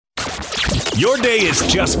Your day has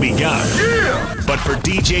just begun. Yeah! But for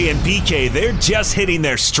DJ and PK, they're just hitting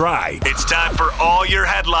their stride. It's time for all your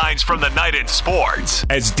headlines from the night in sports.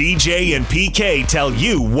 As DJ and PK tell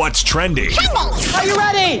you what's trending. Are you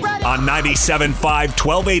ready? On 97.5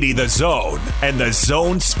 1280 The Zone and The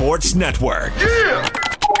Zone Sports Network. Yeah!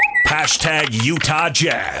 Hashtag Utah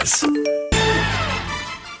Jazz.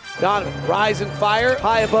 Donovan, rise and fire,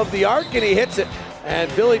 high above the arc, and he hits it.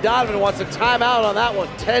 And Billy Donovan wants a timeout on that one.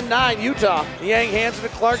 10-9 Utah. Yang hands it to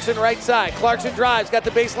Clarkson right side. Clarkson drives, got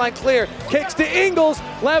the baseline clear. Kicks to Ingles,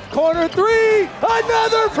 left corner three.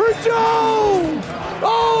 Another for Joe!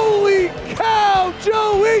 Holy cow,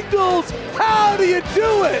 Joe Ingles! How do you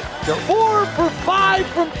do it? 4 for 5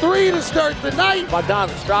 from 3 to start the night.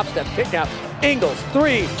 Bogdanovich drop step, kick out. Ingles,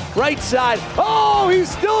 3, right side. Oh,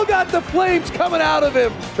 he's still got the flames coming out of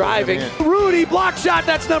him. Driving. Rudy, block shot,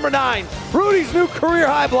 that's number 9. Rudy's new career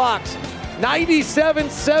high blocks.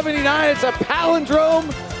 97-79, it's a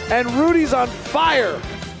palindrome, and Rudy's on fire.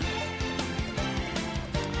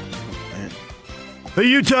 The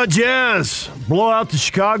Utah Jazz blow out the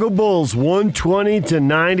Chicago Bulls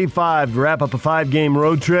 120-95 to wrap up a 5-game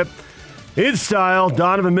road trip. In style,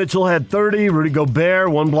 Donovan Mitchell had 30, Rudy Gobert,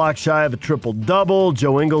 1 block shy of a triple-double,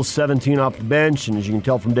 Joe Ingles, 17 off the bench, and as you can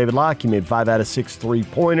tell from David Locke, he made 5 out of 6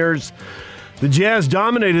 three-pointers. The Jazz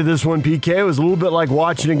dominated this one, PK. It was a little bit like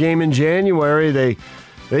watching a game in January. They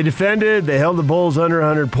defended, they held the Bulls under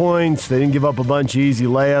 100 points, they didn't give up a bunch of easy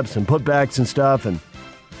layups and putbacks and stuff, and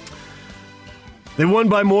they won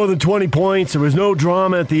by more than 20 points. There was no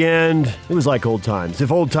drama at the end. It was like old times.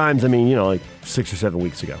 If old times, I mean, like 6 or 7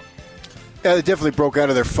 weeks ago. Yeah, they definitely broke out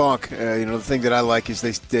of their funk. The thing that I like is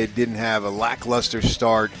they didn't have a lackluster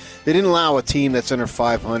start. They didn't allow a team that's under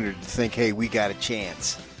 500 to think, hey, we got a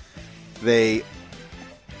chance. They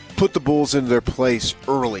put the Bulls into their place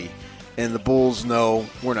early, and the Bulls know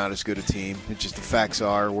we're not as good a team. It's just the facts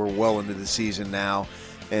are we're well into the season now,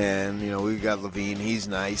 and, we've got Levine. He's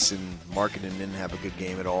nice, and Markkanen didn't have a good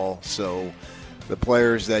game at all. So the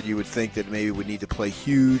players that you would think that maybe would need to play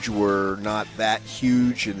huge were not that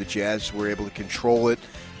huge, and the Jazz were able to control it,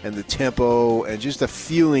 and the tempo and just the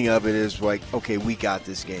feeling of it is like, okay, we got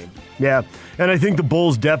this game. Yeah, and I think the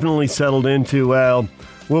Bulls definitely settled into,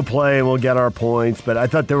 we'll play and we'll get our points, but I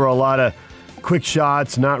thought there were a lot of quick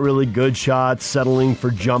shots, not really good shots, settling for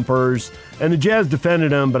jumpers, and the Jazz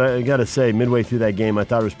defended them, but I got to say, midway through that game, I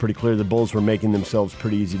thought it was pretty clear the Bulls were making themselves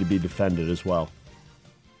pretty easy to be defended as well.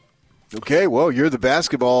 Okay, well, you're the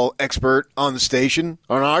basketball expert on the station,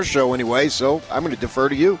 on our show anyway, so I'm going to defer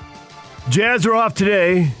to you. Jazz are off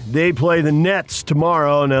today. They play the Nets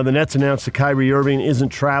tomorrow. Now, the Nets announced that Kyrie Irving isn't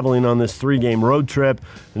traveling on this 3-game road trip.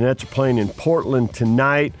 The Nets are playing in Portland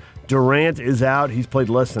tonight. Durant is out. He's played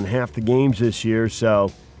less than half the games this year,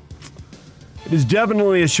 so it is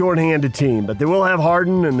definitely a shorthanded team. But they will have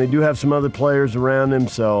Harden, and they do have some other players around them,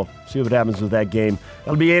 so see what happens with that game.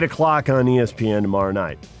 That'll be 8 o'clock on ESPN tomorrow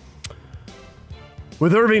night.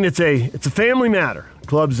 With Irving, it's a family matter.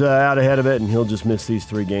 Club's out ahead of it, and he'll just miss these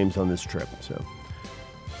 3 games on this trip. So,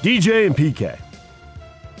 DJ and PK.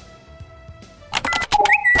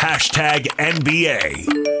 Hashtag NBA.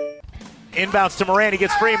 Inbounds to Morant. He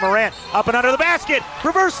gets free. Morant up and under the basket.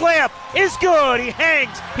 Reverse layup is good. He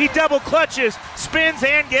hangs. He double clutches, spins,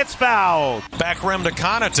 and gets fouled. Back rim to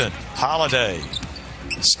Connaughton. Holiday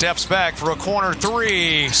steps back for a corner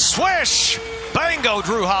 3. Swish! Bango,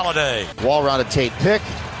 Drew Holiday. Wall around a Tate pick.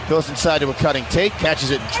 Goes inside to a cutting Tate.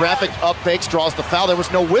 Catches it in traffic. Up fakes. Draws the foul. There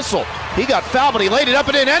was no whistle. He got fouled, but he laid it up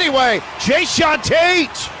and in anyway. Jayshawn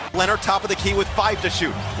Tate. Leonard top of the key with 5 to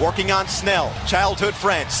shoot. Working on Snell. Childhood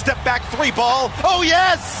friend. Step back 3 ball. Oh,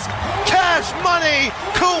 yes! Cash money.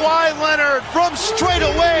 Kawhi Leonard from straight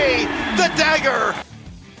away. The dagger.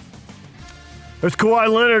 There's Kawhi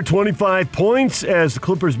Leonard, 25 points as the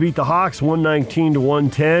Clippers beat the Hawks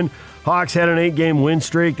 119-110. Hawks had an 8-game win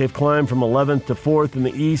streak. They've climbed from 11th to 4th in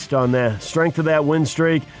the East on the strength of that win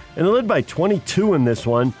streak, and they led by 22 in this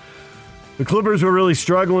one. The Clippers were really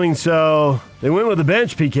struggling, so they went with the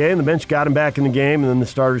bench, PK, and the bench got him back in the game, and then the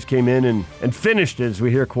starters came in and finished it, as we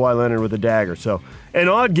hear Kawhi Leonard with a dagger. So an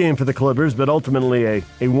odd game for the Clippers, but ultimately a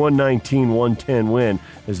 119-110 win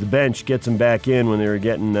as the bench gets them back in when they were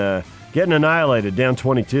getting annihilated, down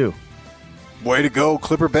 22. Way to go,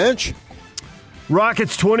 Clipper bench.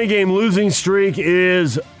 Rockets' 20-game losing streak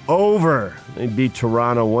is over. They beat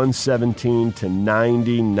Toronto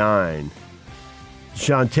 117-99.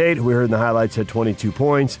 Sean Tate, who we heard in the highlights, had 22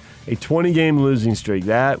 points. A 20-game losing streak.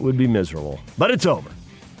 That would be miserable. But it's over.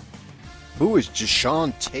 Who is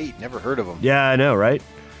Jashawn Tate? Never heard of him. Yeah, I know, right?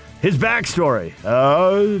 His backstory,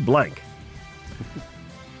 blank.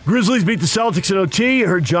 Grizzlies beat the Celtics in OT. You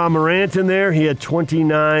heard John Morant in there. He had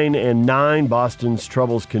 29-9. Boston's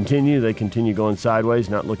troubles continue. They continue going sideways,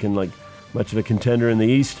 not looking like much of a contender in the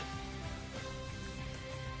East.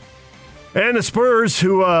 And the Spurs,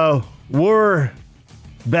 who were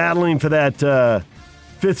battling for that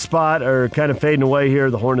fifth spot, are kind of fading away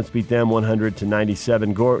here. The Hornets beat them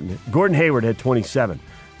 100-97. Gordon Hayward had 27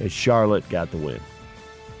 as Charlotte got the win.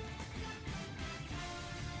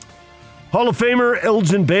 Hall of Famer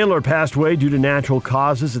Elgin Baylor passed away due to natural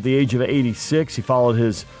causes at the age of 86. He followed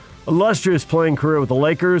his illustrious playing career with the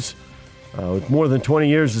Lakers. With more than 20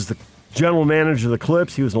 years as the general manager of the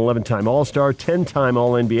Clips, he was an 11-time All-Star, 10-time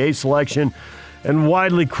All-NBA selection, and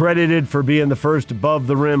widely credited for being the first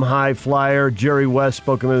above-the-rim high flyer. Jerry West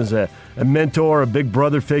spoke of him as a mentor, a big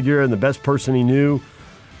brother figure, and the best person he knew.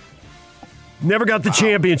 Never got the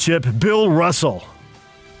championship. Bill Russell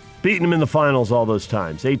beating him in the finals all those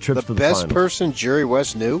times. 8 trips to the finals. The best person Jerry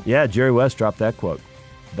West knew? Yeah, Jerry West dropped that quote.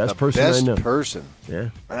 Best person I know. Best person. Yeah.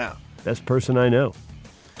 Wow. Best person I know.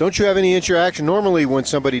 Don't you have any interaction? Normally when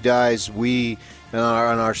somebody dies, we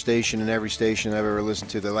on our station and every station I've ever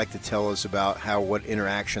listened to, they like to tell us about what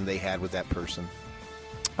interaction they had with that person.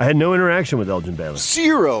 I had no interaction with Elgin Baylor.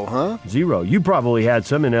 Zero, huh? Zero. You probably had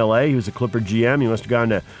some in L.A. He was a Clipper GM. He must have gone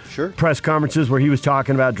to press conferences where he was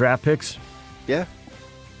talking about draft picks. Yeah.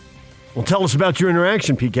 Well, tell us about your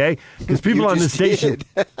interaction, PK, because people on this station.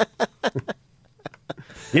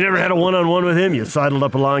 You never had a one-on-one with him? You sidled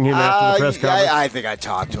up along him after the press conference? I think I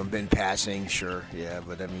talked to him in passing, sure. Yeah,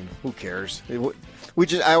 but I mean, who cares?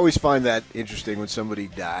 I always find that interesting when somebody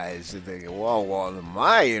dies and they go, well,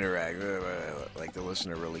 my interaction, like the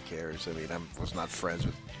listener really cares. I mean, I was not friends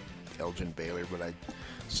with Elgin Baylor, but I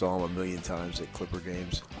saw him a million times at Clipper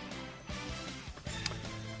games.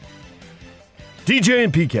 DJ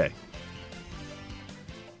and PK.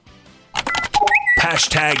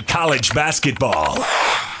 Hashtag college basketball.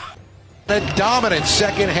 A dominant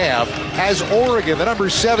second half as Oregon, the number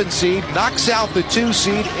 7 seed, knocks out the 2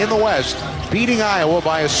 seed in the West, beating Iowa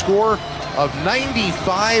by a score of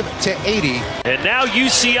 95-80. And now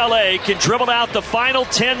UCLA can dribble out the final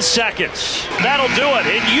 10 seconds. That'll do it.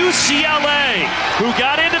 And UCLA, who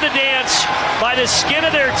got into the dance by the skin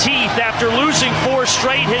of their teeth after losing 4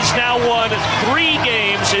 straight, has now won 3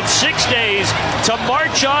 games in 6 days to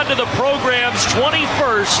march on to the program's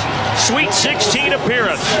 21st Sweet 16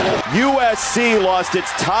 appearance. USC lost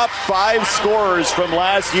its top 5 scorers from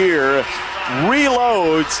last year,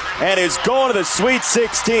 reloads, and is going to the Sweet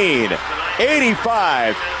 16.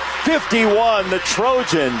 85-51, the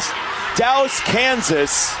Trojans douse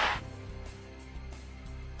Kansas.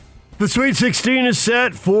 The Sweet 16 is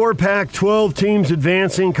set. 4 Pac-12 teams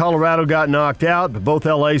advancing. Colorado got knocked out, but both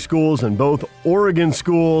LA schools and both Oregon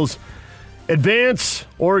schools advance.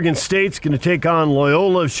 Oregon State's going to take on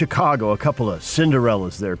Loyola of Chicago. A couple of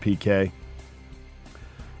Cinderellas there, PK.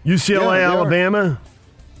 UCLA, Alabama.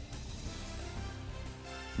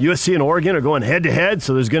 USC and Oregon are going head-to-head,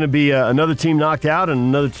 so there's going to be another team knocked out and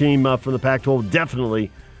another team from the Pac-12 definitely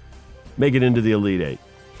make it into the Elite Eight.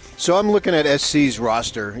 So I'm looking at SC's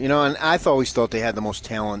roster, and I've always thought they had the most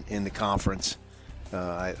talent in the conference.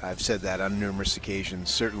 I've said that on numerous occasions.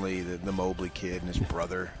 Certainly the Mobley kid and his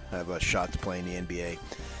brother have a shot to play in the NBA.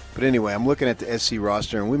 But anyway, I'm looking at the SC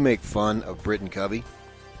roster, and we make fun of Britton Covey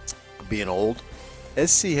being old.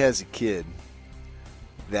 SC has a kid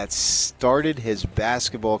that started his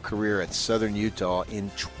basketball career at Southern Utah in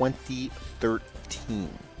 2013.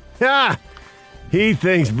 He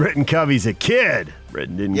thinks Britton Covey's a kid.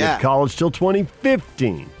 Britton didn't get to college till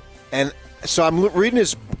 2015. And so I'm reading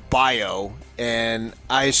his bio, and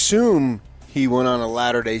I assume he went on a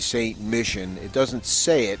Latter-day Saint mission. It doesn't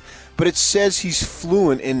say it, but it says he's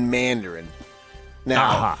fluent in Mandarin.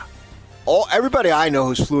 Now, everybody I know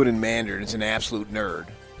who's fluent in Mandarin is an absolute nerd.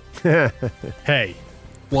 Hey.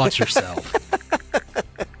 Watch yourself.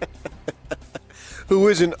 Who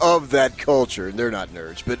isn't of that culture, and they're not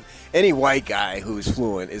nerds, but any white guy who's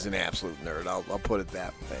fluent is an absolute nerd. I'll put it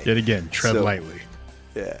that way. Yet again, tread lightly.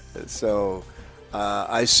 Yeah, so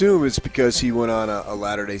I assume it's because he went on a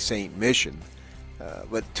Latter-day Saint mission.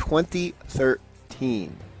 But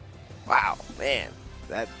 2013, wow, man,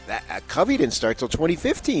 that Covey didn't start till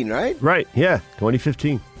 2015, right? Right, yeah,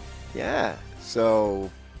 2015. Yeah, so,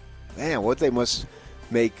 man, what they must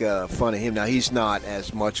make fun of him. Now, he's not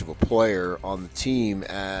as much of a player on the team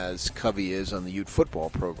as Covey is on the youth football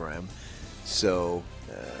program. So,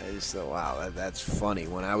 wow, that's funny.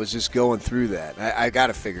 When I was just going through that, I got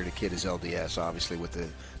to figure the kid is LDS, obviously, with the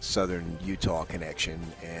Southern Utah connection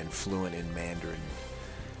and fluent in Mandarin.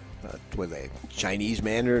 Were they Chinese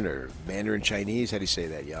Mandarin or Mandarin Chinese? How do you say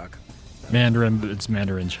that, Yak? Mandarin, but it's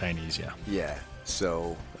Mandarin Chinese, yeah. Yeah,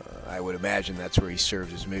 so I would imagine that's where he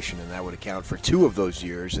served his mission, and that would account for 2 of those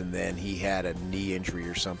years, and then he had a knee injury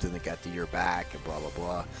or something that got the year back and blah, blah,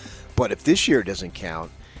 blah. But if this year doesn't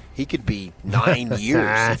count, he could be 9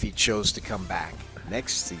 years if he chose to come back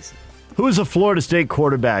next season. Who was a Florida State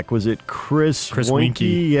quarterback? Was it Chris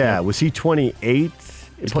Weinke? Yeah. Was he 28?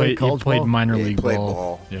 He played minor league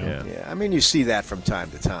ball. Yeah. I mean, you see that from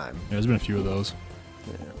time to time. Yeah, there's been a few of those.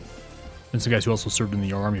 Yeah. And some guys who also served in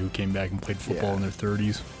the Army who came back and played football in their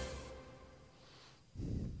 30s.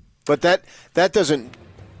 But that doesn't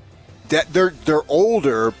 – they're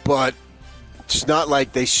older, but it's not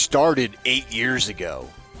like they started 8 years ago.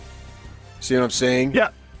 See what I'm saying? Yeah.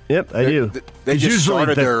 Yep, I do. They just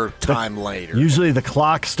started their time later. Usually the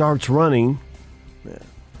clock starts running. Yeah.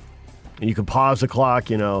 And you can pause the clock,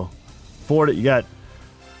 you got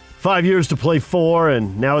 5 years to play 4,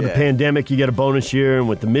 and now with the pandemic, you get a bonus year, and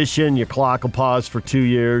with the mission, your clock will pause for 2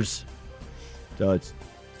 years. So it's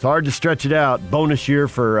hard to stretch it out. Bonus year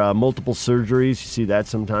for multiple surgeries. You see that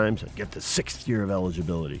sometimes. Get the 6th year of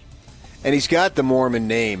eligibility. And he's got the Mormon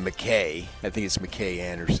name, McKay. I think it's McKay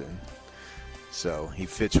Anderson. So he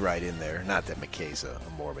fits right in there. Not that McKay's a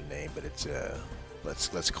Mormon name, but it's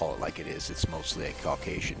let's call it like it is. It's mostly a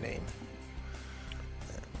Caucasian name.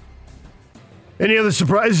 Any other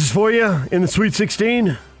surprises for you in the Sweet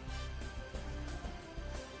 16?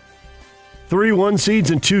 3 1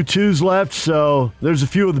 seeds and 2 2s left, so there's a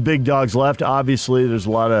few of the big dogs left. Obviously, there's a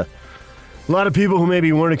lot of people who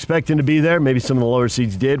maybe weren't expecting to be there. Maybe some of the lower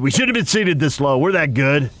seeds did. We should have been seeded this low. We're that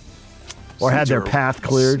good. Or had their path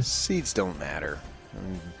cleared. Seeds don't matter. I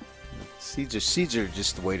mean, seeds are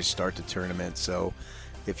just the way to start the tournament. So,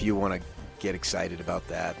 if you want to get excited about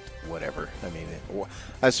that, whatever. I mean,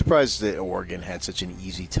 I was surprised that Oregon had such an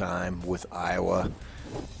easy time with Iowa.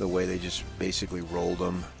 The way they just basically rolled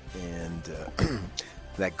them, and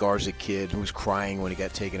that Garza kid who was crying when he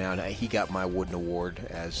got taken out. He got my Wooden Award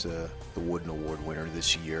as the Wooden Award winner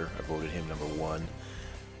this year. I voted him number 1.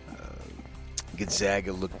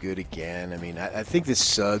 Gonzaga looked good again. I mean, I think this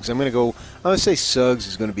Suggs. I'm going to say Suggs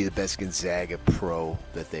is going to be the best Gonzaga pro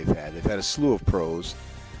that they've had. They've had a slew of pros.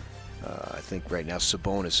 I think right now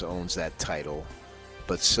Sabonis owns that title.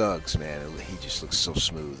 But Suggs, man, he just looks so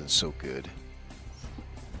smooth and so good.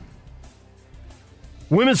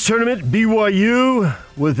 Women's tournament, BYU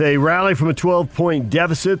with a rally from a 12-point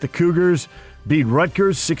deficit. The Cougars beat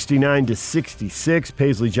Rutgers 69-66.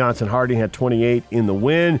 Paisley Johnson-Harding had 28 in the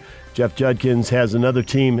win. Jeff Judkins has another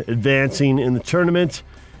team advancing in the tournament.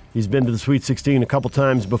 He's been to the Sweet 16 a couple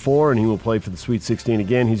times before, and he will play for the Sweet 16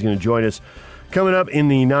 again. He's going to join us coming up in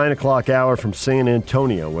the 9 o'clock hour from San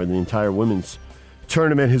Antonio, where the entire women's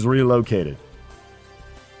tournament has relocated.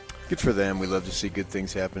 Good for them. We love to see good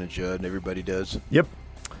things happen to Judd, and everybody does. Yep.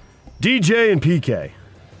 DJ and PK.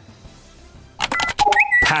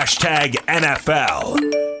 Hashtag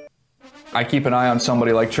NFL. I keep an eye on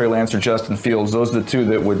somebody like Trey Lance or Justin Fields. Those are the two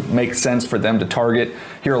that would make sense for them to target.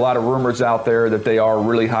 Hear a lot of rumors out there that they are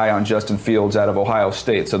really high on Justin Fields out of Ohio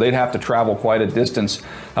State. So they'd have to travel quite a distance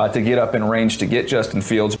to get up in range to get Justin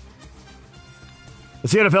Fields. The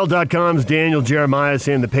CNFL.com's Daniel Jeremiah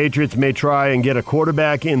saying the Patriots may try and get a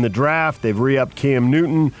quarterback in the draft. They've re-upped Cam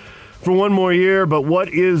Newton for 1 more year, but what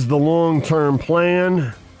is the long-term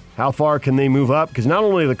plan? How far can they move up? Because not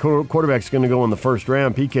only the quarterback's going to go in the first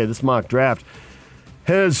round, PK, this mock draft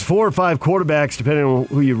has 4 or 5 quarterbacks, depending on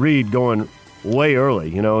who you read, going way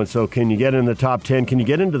early, and so can you get in the top 10? Can you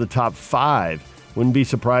get into the top 5? Wouldn't be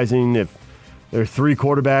surprising if there are 3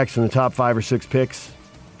 quarterbacks in the top 5 or 6 picks.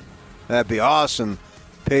 That'd be awesome.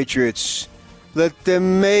 Patriots, let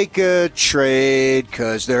them make a trade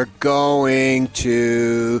because they're going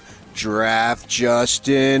to draft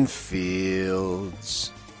Justin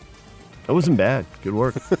Fields. That wasn't bad. Good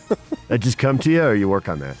work. That just come to you, or you work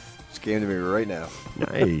on that? Just came to me right now.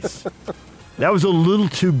 Nice. That was a little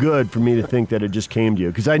too good for me to think that it just came to you,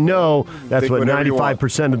 because I know that's what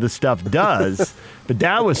 95% of the stuff does, but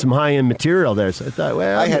that was some high-end material there. So I thought,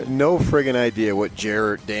 I had no friggin' idea what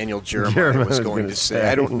Daniel Jeremiah was going to say.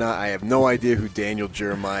 I have no idea who Daniel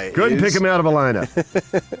Jeremiah is. Couldn't pick him out of a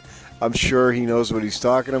lineup. I'm sure he knows what he's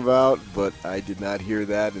talking about, but I did not hear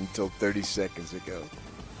that until 30 seconds ago.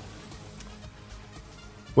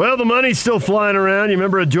 Well, the money's still flying around. You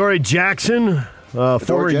remember Adoree Jackson,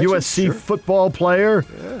 former USC football player,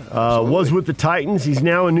 was with the Titans. He's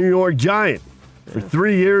now a New York Giant for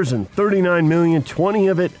 3 years and $39 million, 20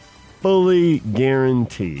 of it fully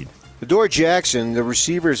guaranteed. Adoree Jackson, the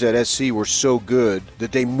receivers at SC were so good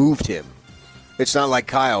that they moved him. It's not like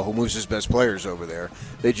Kyle, who moves his best players over there.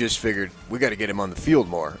 They just figured, we got to get him on the field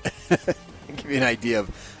more. Give you an idea of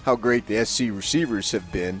how great the SC receivers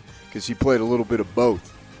have been because he played a little bit of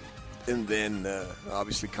both. And then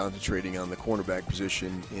obviously concentrating on the cornerback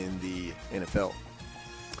position in the NFL.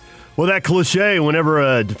 Well, that cliche, whenever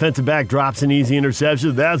a defensive back drops an easy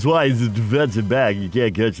interception, that's why he's a defensive back. You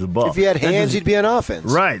can't catch the ball. If he had hands, he'd be on offense.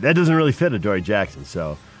 Right. That doesn't really fit Adoree Jackson.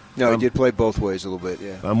 So no, he did play both ways a little bit,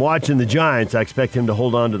 yeah. I'm watching the Giants. I expect him to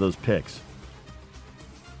hold on to those picks.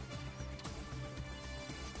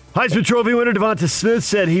 Heisman Trophy winner Devonta Smith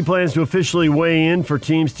said he plans to officially weigh in for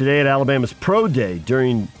teams today at Alabama's Pro Day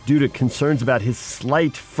due to concerns about his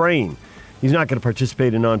slight frame. He's not going to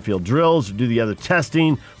participate in on-field drills or do the other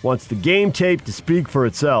testing. Wants the game tape to speak for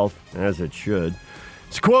itself, as it should.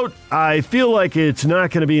 It's a quote, "I feel like it's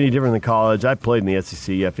not going to be any different than college. I played in the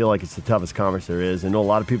SEC. I feel like it's the toughest conference there is. I know a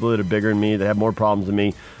lot of people that are bigger than me, that have more problems than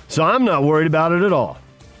me. So I'm not worried about it at all."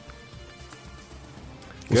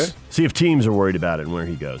 We'll see if teams are worried about it and where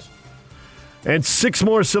he goes. And 6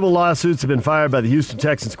 more civil lawsuits have been filed by the Houston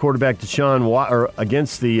Texans quarterback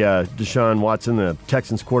against the Deshaun Watson, the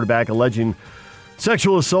Texans quarterback, alleging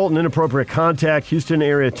sexual assault and inappropriate contact. Houston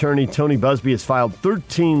area attorney Tony Busby has filed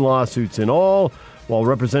 13 lawsuits in all, while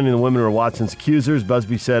representing the women who are Watson's accusers.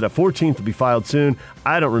 Busby said a 14th will be filed soon.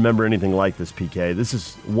 I don't remember anything like this, PK. This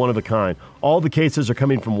is one of a kind. All the cases are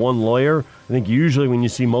coming from one lawyer. I think usually when you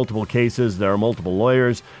see multiple cases, there are multiple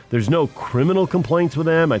lawyers. There's no criminal complaints with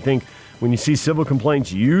them. I think when you see civil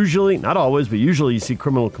complaints, usually, not always, but usually you see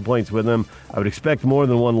criminal complaints with them. I would expect more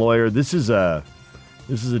than one lawyer. This is a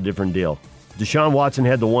different deal. Deshaun Watson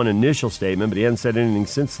had the one initial statement, but he hasn't said anything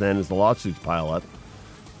since then as the lawsuits pile up.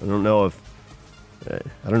 I don't know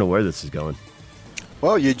where this is going.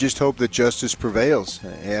 Well, you just hope that justice prevails,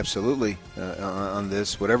 absolutely, on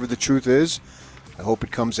this. Whatever the truth is, I hope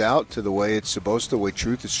it comes out to the way it's supposed to, the way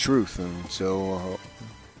truth is truth. And so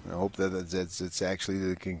I hope that it's actually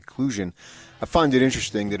the conclusion. I find it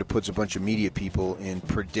interesting that it puts a bunch of media people in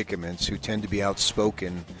predicaments who tend to be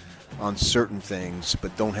outspoken on certain things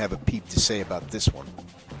but don't have a peep to say about this one.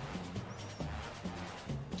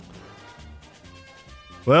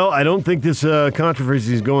 Well, I don't think this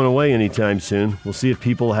controversy is going away anytime soon. We'll see if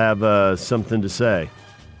people have something to say.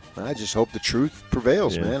 I just hope the truth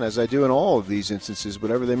prevails, man, as I do in all of these instances,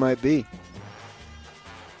 whatever they might be.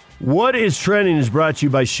 What is Trending is brought to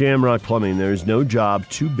you by Shamrock Plumbing. There is no job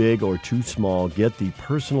too big or too small. Get the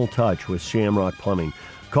personal touch with Shamrock Plumbing.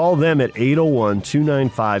 Call them at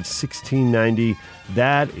 801-295-1690.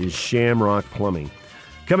 That is Shamrock Plumbing.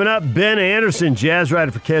 Coming up, Ben Anderson, jazz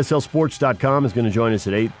writer for KSLSports.com, is going to join us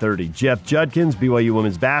at 8:30. Jeff Judkins, BYU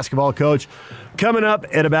women's basketball coach, coming up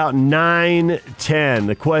at about 9:10.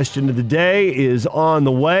 The question of the day is on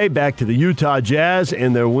the way. Back to the Utah Jazz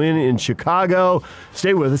and their win in Chicago.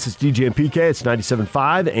 Stay with us. It's DJ and PK. It's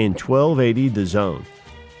 97.5 and 1280 The Zone.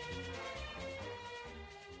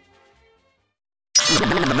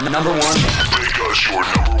 Number one. Make us your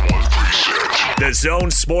number one preset. The Zone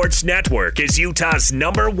Sports Network is Utah's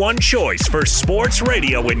number one choice for sports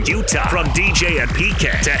radio in Utah. From DJ and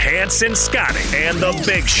PK to Hanson Scotty and The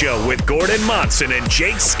Big Show with Gordon Monson and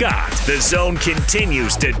Jake Scott. The Zone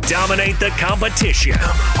continues to dominate the competition.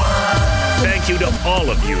 Thank you to all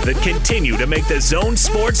of you that continue to make the Zone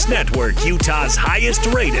Sports Network Utah's highest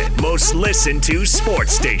rated, most listened to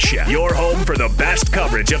sports station. Your home for the best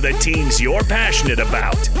coverage of the teams you're passionate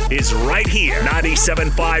about is right here.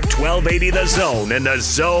 97.5 1280 The Zone and the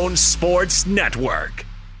Zone Sports Network.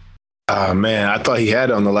 Man, I thought he had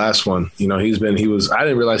it on the last one. You know, I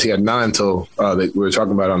didn't realize he had 9 until we were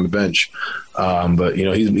talking about it on the bench. But, you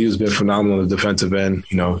know, he's been phenomenal on the defensive end,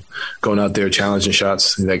 you know, going out there, challenging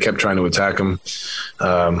shots. They kept trying to attack him.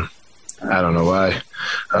 I don't know why.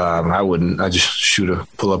 I wouldn't. I just shoot a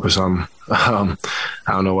pull-up or something. I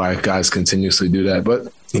don't know why guys continuously do that.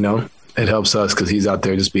 But, you know, it helps us because he's out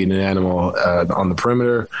there just being an animal on the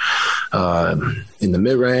perimeter, in the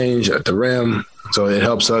mid-range, at the rim. So it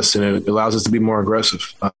helps us, and it allows us to be more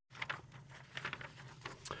aggressive.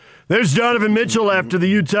 There's Donovan Mitchell after the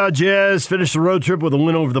Utah Jazz finished the road trip with a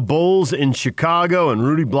win over the Bulls in Chicago, and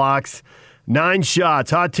Rudy blocks 9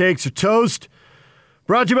 shots. Hot takes or toast?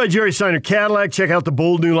 Brought to you by Jerry Steiner Cadillac. Check out the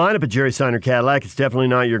bold new lineup at Jerry Steiner Cadillac. It's definitely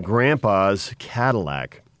not your grandpa's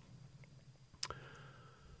Cadillac.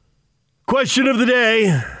 Question of the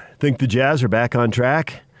day. Think the Jazz are back on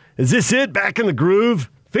track? Is this it? Back in the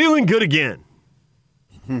groove? Feeling good again?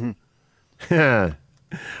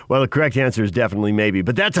 Well, the correct answer is definitely maybe,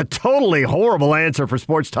 but that's a totally horrible answer for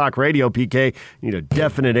Sports Talk Radio, PK. You need a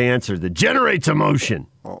definite answer that generates emotion.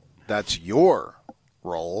 Well, that's your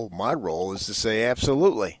role. My role is to say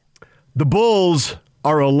absolutely. The Bulls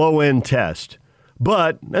are a low-end test,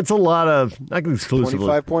 but that's a lot of, not exclusively.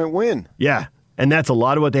 25-point win. Yeah, And that's a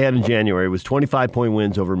lot of what they had in January was 25-point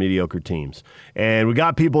wins over mediocre teams. And we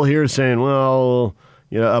got people here saying, well,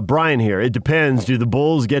 Brian here, it depends. Do the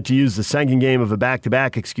Bulls get to use the second game of a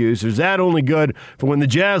back-to-back excuse, or is that only good for when the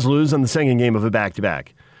Jazz lose on the second game of a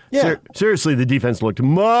back-to-back? Yeah. Seriously, the defense looked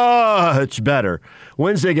much better.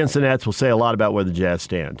 Wednesday against the Nets will say a lot about where the Jazz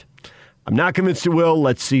stand. I'm not convinced it will.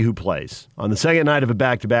 Let's see who plays. On the second night of a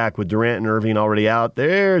back-to-back with Durant and Irving already out,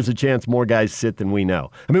 there's a chance more guys sit than we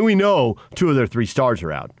know. I mean, we know 2 of their 3 stars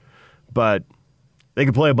are out, but they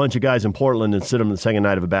could play a bunch of guys in Portland and sit them the second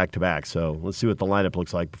night of a back-to-back. So let's see what the lineup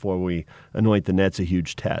looks like before we anoint the Nets a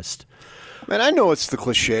huge test. Man, I know it's the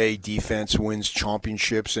cliche, defense wins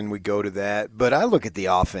championships, and we go to that, but I look at the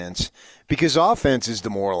offense because offense is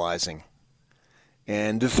demoralizing.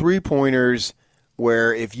 And the three-pointers,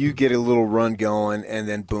 where if you get a little run going and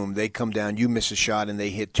then, boom, they come down, you miss a shot, and they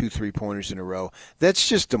hit 2 3-pointers in a row, that's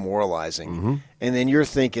just demoralizing. Mm-hmm. And then you're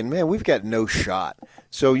thinking, man, we've got no shot.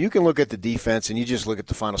 So you can look at the defense, and you just look at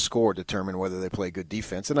the final score, determine whether they play good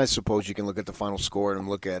defense. And I suppose you can look at the final score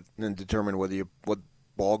and determine what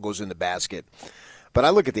ball goes in the basket. But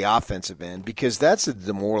I look at the offensive end because that's a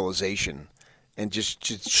demoralization and just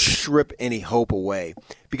strip any hope away.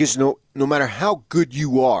 Because no matter how good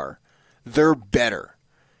you are, they're better.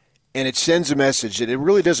 And it sends a message that it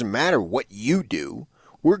really doesn't matter what you do.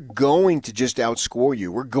 We're going to just outscore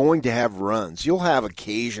you. We're going to have runs. You'll have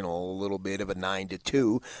occasional little bit of a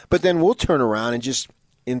 9-2, but then we'll turn around and just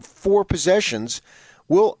in 4 possessions,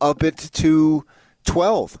 we'll up it to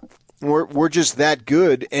 12. We're just that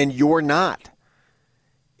good, and you're not.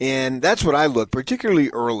 And that's what I look, particularly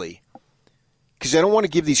early, because I don't want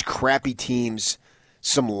to give these crappy teams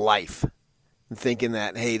some life. Thinking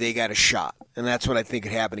that, hey, they got a shot. And that's what I think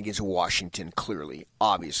could happen against Washington, clearly,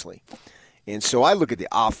 obviously. And so I look at the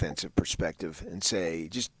offensive perspective and say,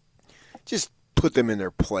 just put them in their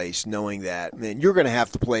place, knowing that, man, you're going to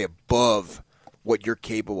have to play above what you're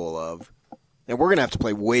capable of. And we're going to have to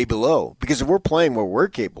play way below. Because if we're playing what we're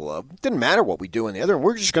capable of, it doesn't matter what we do in the other,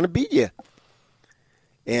 we're just going to beat you.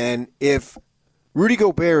 And if Rudy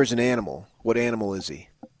Gobert is an animal, what animal is he?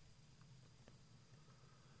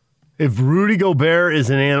 If Rudy Gobert is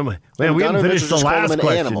an animal. Man, we haven't finished the last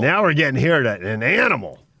question. Animal. Now we're getting here to an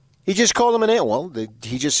animal. He just called him an animal. Well,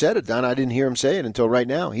 he just said it, Don. I didn't hear him say it until right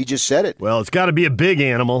now. He just said it. Well, it's got to be a big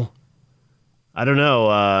animal. I don't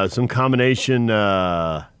know. Some combination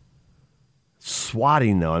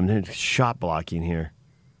swatting, though. I'm shot blocking here.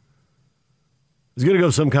 It's going to go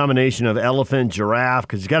some combination of elephant, giraffe,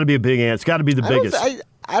 because it's got to be a big ant. It's got to be the biggest.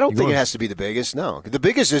 I don't think it has to be the biggest, no. The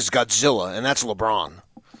biggest is Godzilla, and that's LeBron.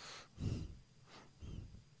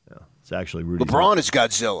 It's actually Rudy's. LeBron is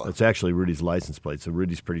Godzilla. It's actually Rudy's license plate, so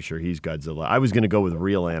Rudy's pretty sure he's Godzilla. I was going to go with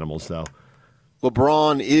real animals, though.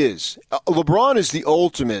 LeBron is the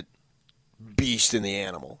ultimate beast in the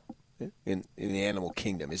animal, in the animal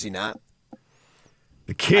kingdom, is he not?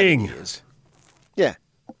 The king. I think he is. Yeah.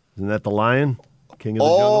 Isn't that the lion? King of the jungle?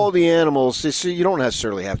 All the animals, you don't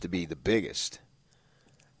necessarily have to be the biggest,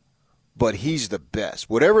 but he's the best.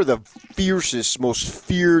 Whatever the fiercest, most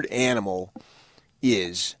feared animal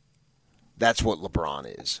is, that's what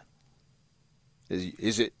LeBron is.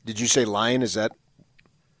 Is it? Did you say lion? Is that?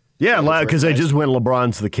 Yeah, because they just went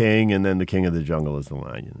LeBron's the king, and then the king of the jungle is the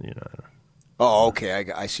lion. You know. Oh,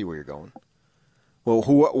 okay. I see where you're going. Well,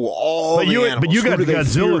 all but the animals? But you got the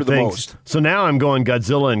Godzilla the things. Most? So now I'm going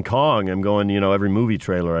Godzilla and Kong. I'm going, every movie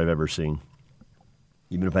trailer I've ever seen,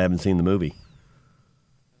 even if I haven't seen the movie.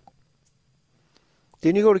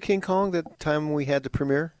 Didn't you go to King Kong that time we had the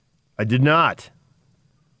premiere? I did not.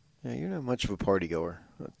 Yeah, you're not much of a party goer.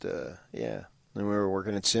 But, yeah. When we were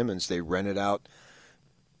working at Simmons, they rented out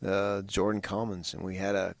Jordan Commons, and we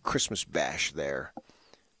had a Christmas bash there.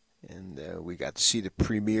 And we got to see the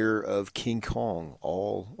premiere of King Kong.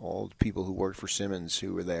 All the people who worked for Simmons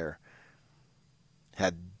who were there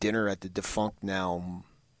had dinner at the defunct, now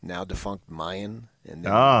defunct Mayan. And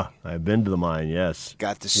I've been to the Mayan, yes.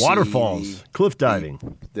 Got to see waterfalls, cliff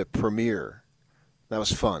diving. The premiere. That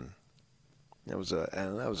was fun. That was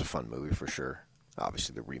a fun movie for sure.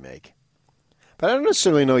 Obviously, the remake. But I don't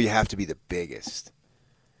necessarily know you have to be the biggest.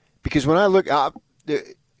 Because when I look,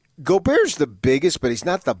 Gobert's the biggest, but he's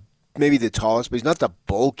not maybe the tallest, but he's not the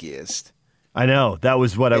bulkiest. I know. That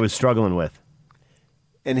was what I was struggling with.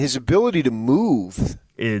 And his ability to move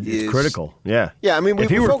is critical. Yeah. Yeah, I mean, we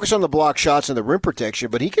focus on the block shots and the rim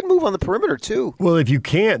protection, but he can move on the perimeter too. Well, if you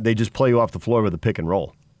can't, they just play you off the floor with a pick and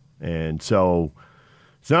roll. And so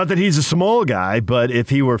it's not that he's a small guy, but if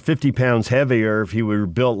he were 50 pounds heavier, if he were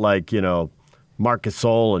built like, Marc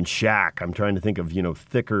Gasol and Shaq, I'm trying to think of,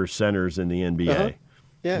 thicker centers in the NBA. Uh-huh.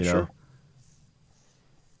 Yeah, sure.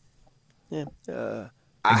 Yeah.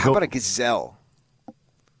 How about a gazelle?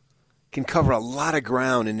 Can cover a lot of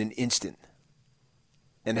ground in an instant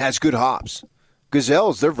and has good hops.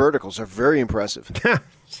 Gazelles, their verticals are very impressive.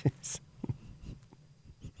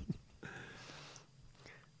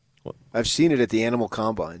 I've seen it at the animal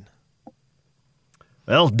combine.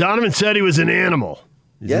 Well, Donovan said he was an animal.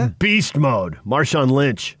 He's in beast mode. Marshawn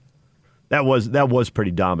Lynch. That was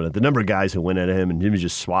pretty dominant. The number of guys who went at him and he was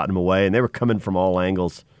just swatting them away, and they were coming from all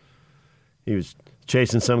angles. He was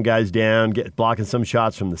chasing some guys down, blocking some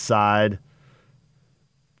shots from the side,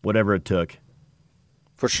 whatever it took.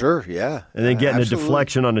 For sure, yeah. And then getting absolutely. a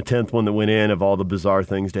deflection on the 10th one that went in of all the bizarre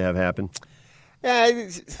things to have happen. Yeah,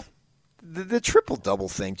 the triple-double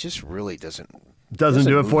thing just really doesn't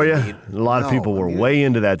do it for you? Me. A lot of people were way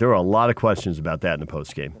into that. There were a lot of questions about that in the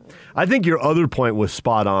postgame. I think your other point was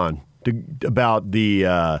spot on about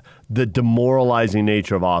the demoralizing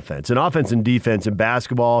nature of offense. And offense and defense in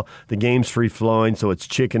basketball, the game's free-flowing, so it's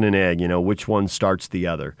chicken and egg, which one starts the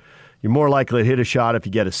other. You're more likely to hit a shot if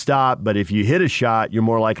you get a stop, but if you hit a shot, you're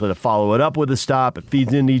more likely to follow it up with a stop. It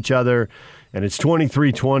feeds into each other. And it's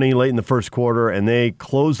 23-20 late in the first quarter, and they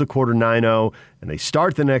close the quarter 9-0, and they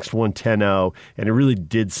start the next one 10-0, and it really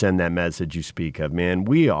did send that message you speak of, man.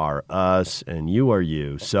 We are us, and you are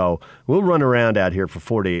you. So we'll run around out here for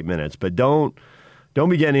 48 minutes, but don't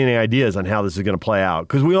be getting any ideas on how this is going to play out,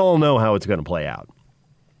 because we all know how it's going to play out.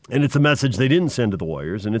 And it's a message they didn't send to the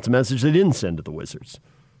Warriors, and it's a message they didn't send to the Wizards.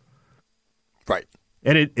 Right.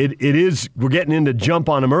 And it is, we're getting into jump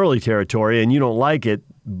on them early territory, and you don't like it,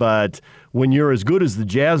 but when you're as good as the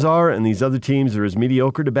Jazz are and these other teams are as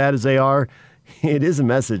mediocre to bad as they are, it is a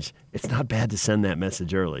message. It's not bad to send that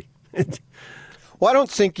message early. Well, I don't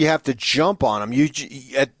think you have to jump on them. You,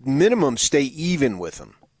 at minimum, stay even with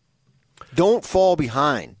them. Don't fall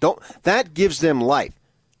behind. That gives them life.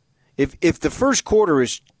 If the first quarter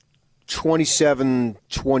is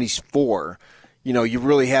 27-24, you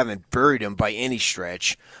really haven't buried them by any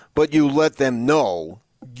stretch, but you let them know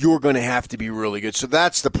you're going to have to be really good. So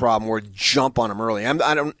that's the problem, where jump on them early. And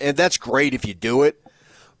that's great if you do it,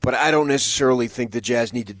 but I don't necessarily think the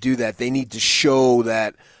Jazz need to do that. They need to show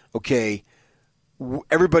that, okay,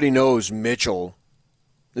 everybody knows Mitchell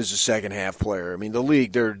is a second-half player. I mean, the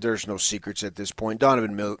league, there's no secrets at this point.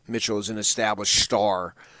 Donovan Mitchell is an established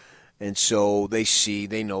star, and so they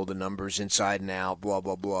know the numbers inside and out, blah,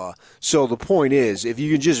 blah, blah. So the point is, if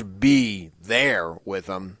you can just be there with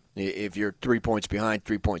them, if you're 3 points behind,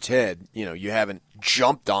 3 points ahead, you haven't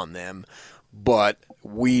jumped on them, but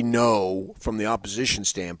we know from the opposition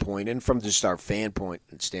standpoint and from just our standpoint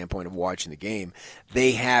of watching the game,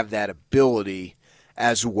 they have that ability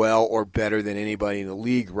as well or better than anybody in the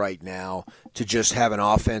league right now to just have an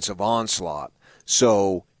offensive onslaught.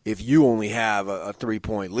 So if you only have a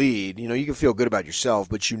 3-point lead, you can feel good about yourself,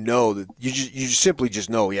 but that you simply just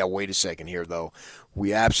know, wait a second here, though.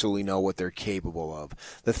 We absolutely know what they're capable of.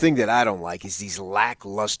 The thing that I don't like is these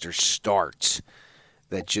lackluster starts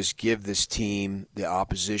that just give this team, the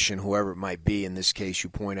opposition, whoever it might be, in this case you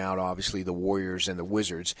point out obviously the Warriors and the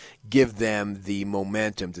Wizards, give them the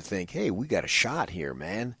momentum to think, hey, we got a shot here,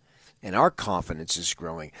 man. And our confidence is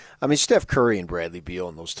growing. I mean, Steph Curry and Bradley Beal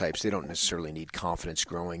and those types, they don't necessarily need confidence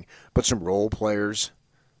growing, but some role players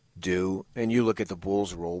do. And you look at the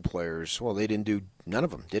Bulls role players, well, none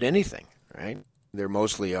of them did anything, right? They're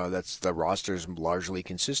mostly, the roster's largely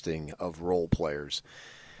consisting of role players.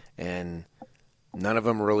 And none of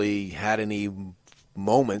them really had any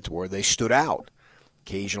moment where they stood out.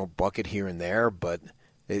 Occasional bucket here and there, but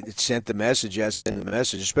it sent the message,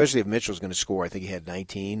 especially if Mitchell's going to score. I think he had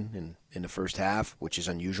 19 in the first half, which is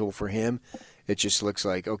unusual for him. It just looks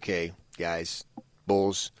like, okay, guys,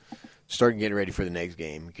 Bulls, start getting ready for the next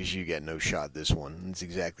game because you got no shot this one. That's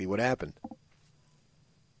exactly what happened.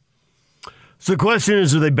 So the question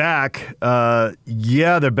is, are they back?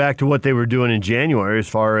 They're back to what they were doing in January as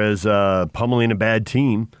far as pummeling a bad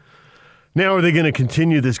team. Now, are they going to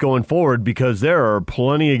continue this going forward? Because there are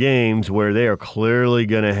plenty of games where they are clearly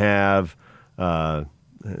going to have we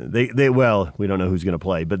don't know who's going to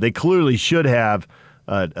play, but they clearly should have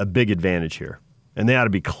a big advantage here, and they ought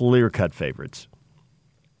to be clear-cut favorites.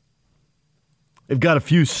 They've got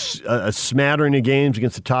a smattering of games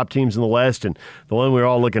against the top teams in the West, and the one we were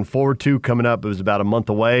all looking forward to coming up, it was about a month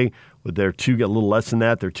away with a little less than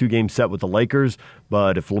that. Their 2-game set with the Lakers,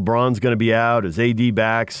 but if LeBron's going to be out, is AD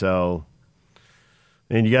back?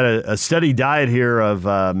 And you got a steady diet here of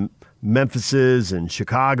Memphis's and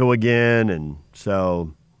Chicago again, and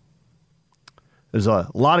so there's a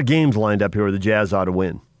lot of games lined up here where the Jazz ought to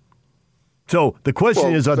win. So the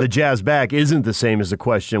question are the Jazz back isn't the same as the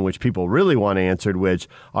question which people really want answered, which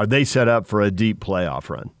are they set up for a deep playoff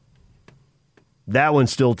run? That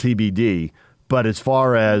one's still TBD. But as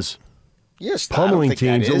far as pummeling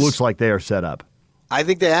teams, it looks like they are set up. I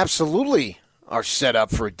think they absolutely are set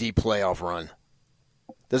up for a deep playoff run.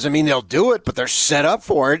 Doesn't mean they'll do it, but they're set up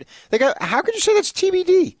for it. How could you say that's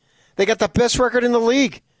TBD? They got the best record in the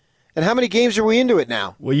league. And how many games are we into it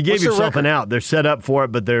now? Well, you gave yourself an out. They're set up for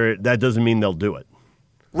it, but that doesn't mean they'll do it.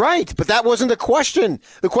 Right, but that wasn't the question.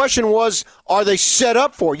 The question was, are they set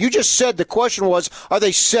up for it? You just said the question was, are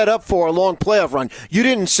they set up for a long playoff run? You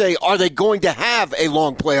didn't say, are they going to have a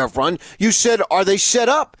long playoff run? You said, are they set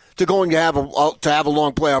up to have a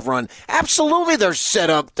long playoff run? Absolutely, they're set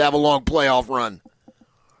up to have a long playoff run.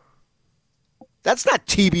 That's not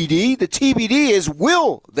TBD. The TBD is,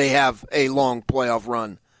 will they have a long playoff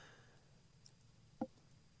run?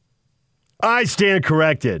 I stand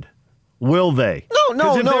corrected. Will they? No.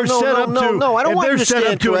 I don't want you to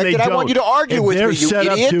stand corrected. I want you to argue with me, you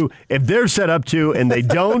idiot. If they're set up to and they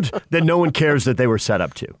don't, then no one cares that they were set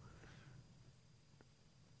up to.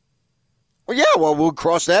 Well, we'll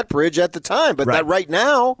cross that bridge at the time. But right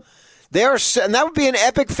now, they are set, and that would be an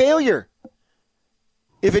epic failure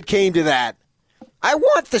if it came to that. I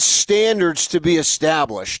want the standards to be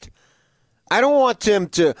established. I don't want them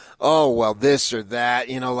to, this or that,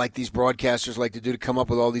 like these broadcasters like to do, to come up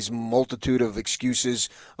with all these multitude of excuses.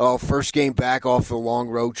 Oh, first game back off the long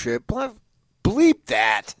road trip. Bleep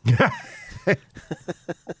that.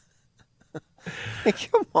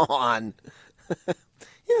 Come on.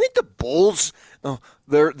 You think the Bulls,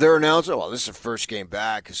 they're announcing, this is the first game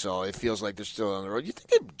back, so it feels like they're still on the road. You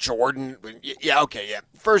think Jordan,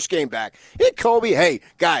 first game back. Hey, Kobe, hey,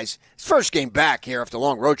 guys, it's first game back here after a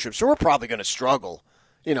long road trip, so we're probably going to struggle,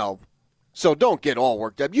 so don't get all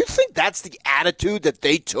worked up. You think that's the attitude that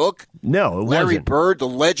they took? No, it Larry wasn't. Bird, the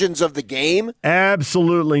legends of the game?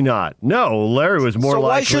 Absolutely not. No, Larry was more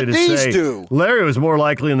likely to say. Larry was more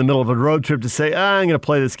likely in the middle of a road trip to say, I'm going to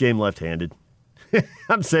play this game left-handed.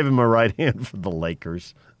 I'm saving my right hand for the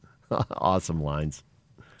Lakers. Awesome lines.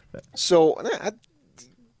 So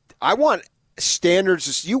I want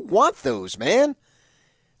standards. You want those, man.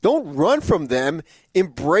 Don't run from them.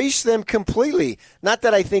 Embrace them completely. Not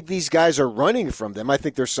that I think these guys are running from them. I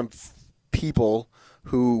think there's some people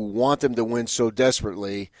who want them to win so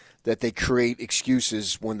desperately that they create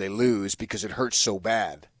excuses when they lose because it hurts so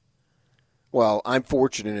bad. Well, I'm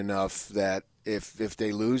fortunate enough that if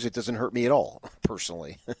they lose, it doesn't hurt me at all,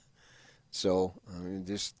 personally. So,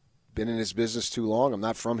 just been in this business too long. I'm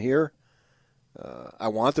not from here. I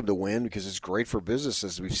want them to win because it's great for business,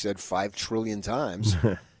 as we've said 5 trillion times.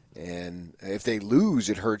 And if they lose,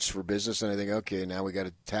 it hurts for business. And I think, okay, now we got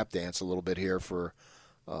to tap dance a little bit here for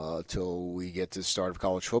till we get to the start of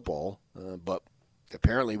college football. But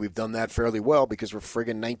apparently we've done that fairly well because we're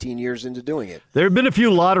friggin' 19 years into doing it. There have been a few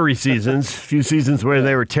lottery seasons, a few seasons where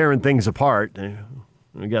they were tearing things apart.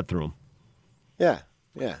 We got through them.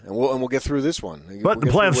 Yeah, and we'll get through this one. But the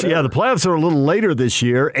playoffs, the playoffs are a little later this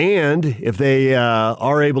year, and if they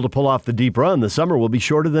are able to pull off the deep run, the summer will be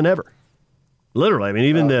shorter than ever. Literally, I mean,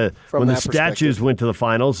 even when the statues went to the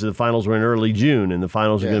finals were in early June, and the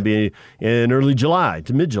finals are going to be in early July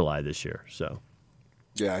to mid-July this year. So.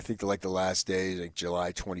 Yeah, I think the last day, like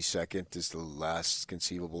July 22nd, is the last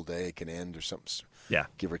conceivable day it can end or something. Yeah.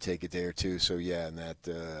 Give or take a day or two. So, and that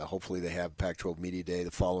hopefully they have Pac-12 Media Day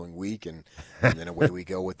the following week, and then away we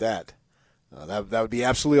go with that. That would be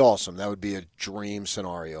absolutely awesome. That would be a dream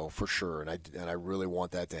scenario for sure, and I really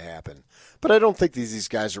want that to happen. But I don't think these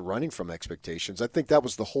guys are running from expectations. I think that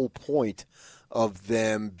was the whole point of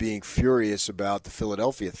them being furious about the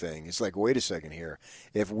Philadelphia thing. It's like, wait a second here.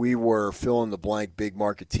 If we were fill-in-the-blank big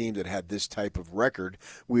market team that had this type of record,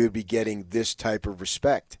 we would be getting this type of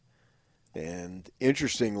respect. And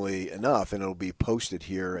interestingly enough, and it'll be posted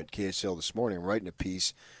here at KSL this morning, I'm writing a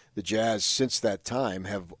piece, the Jazz since that time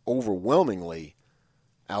have overwhelmingly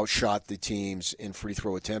outshot the teams in free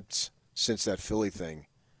throw attempts since that Philly thing.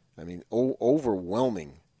 I mean,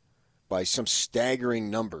 overwhelming by some staggering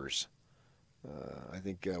numbers. I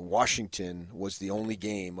think Washington was the only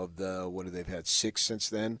game of they've had 6 since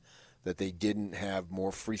then, that they didn't have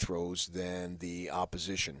more free throws than the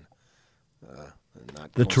opposition.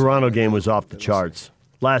 The Toronto game was off the charts.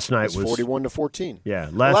 Last night was 41-14. Yeah,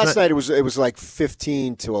 last night it was like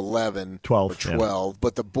 15-11, 12, or 12. Yeah.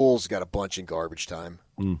 But the Bulls got a bunch in garbage time,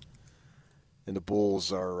 and the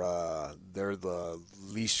Bulls are they're the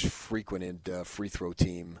least frequented free throw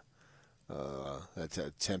team.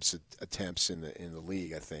 Attempts in the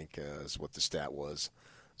league, I think, is what the stat was.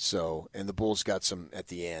 So, and the Bulls got some at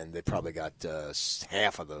the end. They probably got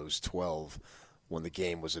half of those 12 when the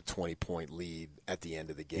game was a 20-point lead at the end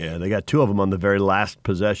of the game. Yeah, they got 2 of them on the very last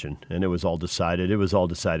possession, and it was all decided. It was all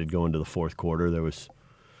decided going to the fourth quarter. There was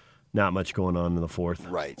not much going on in the fourth.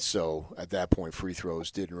 Right, so at that point, free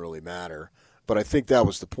throws didn't really matter. But I think that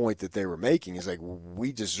was the point that they were making, is like,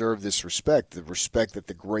 we deserve this respect, the respect that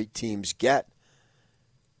the great teams get.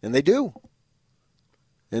 And they do.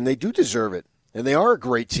 And they do deserve it. And they are a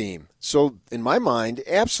great team. So in my mind,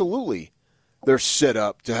 absolutely, they're set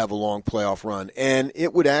up to have a long playoff run. And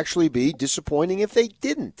it would actually be disappointing if they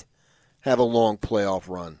didn't have a long playoff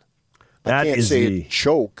run. I can't say it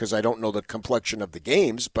choke because I don't know the complexion of the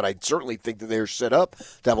games, but I certainly think that they're set up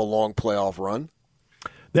to have a long playoff run.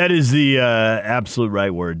 That is the absolute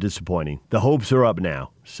right word, disappointing. The hopes are up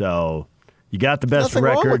now. So you got the best Nothing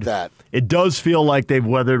record. wrong with that. It does feel like they've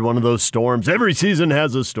weathered one of those storms. Every season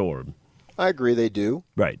has a storm. I agree they do.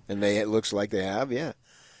 Right. And it looks like they have, yeah.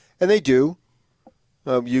 And they do.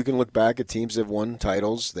 You can look back at teams that have won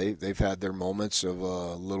titles. They've had their moments of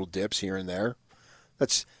little dips here and there.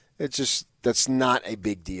 That's not a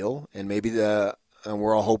big deal. And maybe and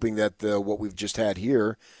we're all hoping that what we've just had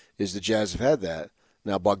here is the Jazz have had that.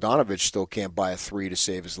 Now, Bogdanovich still can't buy a 3 to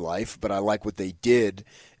save his life, but I like what they did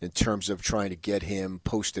in terms of trying to get him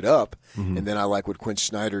posted up. Mm-hmm. And then I like what Quinn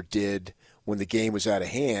Snyder did when the game was out of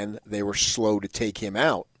hand. They were slow to take him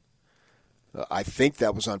out. I think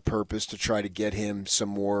that was on purpose to try to get him some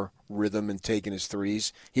more rhythm in taking his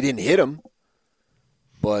threes. He didn't hit him,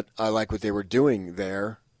 but I like what they were doing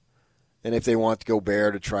there. And if they want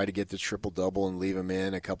Gobert to try to get the triple-double and leave him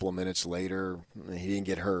in a couple of minutes later, he didn't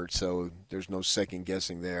get hurt, so there's no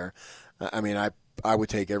second-guessing there. I mean, I would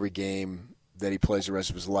take every game that he plays the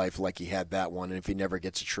rest of his life like he had that one, and if he never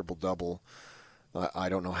gets a triple-double, I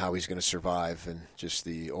don't know how he's going to survive, and just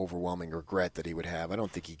the overwhelming regret that he would have. I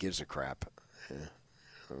don't think he gives a crap.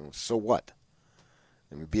 So what?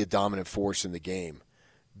 I mean, be a dominant force in the game.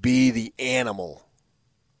 Be the animal,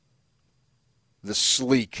 the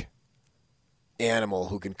sleek animal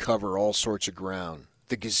who can cover all sorts of ground,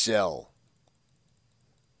 the gazelle.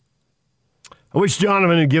 I wish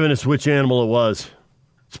Donovan had given us which animal it was.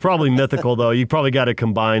 It's probably mythical, though. You probably got to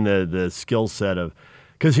combine the skill set of,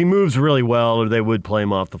 because he moves really well, or they would play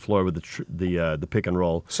him off the floor with the pick and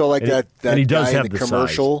roll. So like and that he guy does have in the the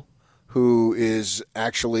commercial size. Who is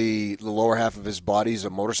actually the lower half of his body is a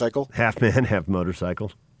motorcycle? Half man, half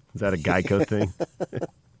motorcycle. Is that a Geico thing?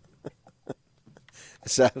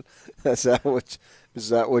 Is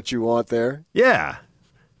that what you want there? Yeah.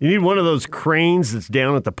 You need one of those cranes that's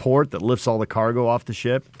down at the port that lifts all the cargo off the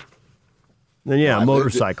ship. Then a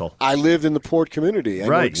motorcycle. I lived in the port community. I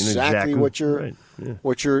know exactly what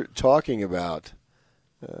you're talking about.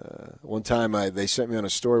 One time they sent me on a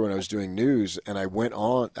story when I was doing news, and I went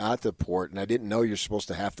on at the port, and I didn't know you're supposed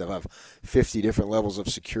to have 50 different levels of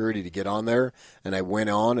security to get on there. And I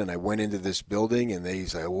went on, and I went into this building, and they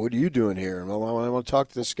said, "What are you doing here?" And I want to talk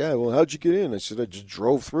to this guy. Well, how'd you get in? I said, I just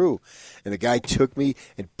drove through. And the guy took me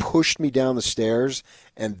and pushed me down the stairs,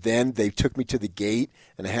 and then they took me to the gate,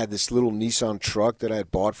 and I had this little Nissan truck that I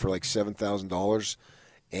had bought for like $7,000,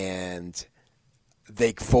 and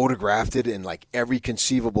they photographed it in like every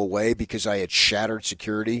conceivable way because I had shattered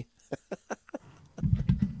security.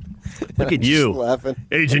 Look at you, laughing.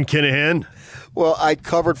 Agent Kinahan. Well, I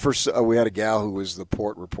covered for we had a gal who was the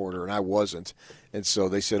port reporter, and I wasn't. And so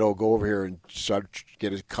they said, "Oh, go over here and try to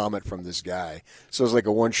get a comment from this guy." So it was like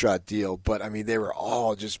a one-shot deal. But, I mean, they were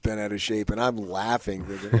all just bent out of shape, and I'm laughing.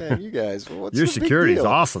 Thinking, "Man, you guys, what's your the big security is deal?"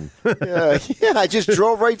 awesome. Yeah, I just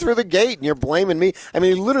drove right through the gate, and you're blaming me. I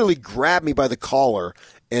mean, he literally grabbed me by the collar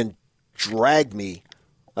and dragged me.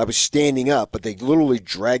 I was standing up, but they literally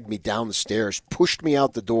dragged me down the stairs, pushed me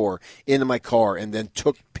out the door into my car, and then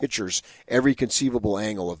took pictures every conceivable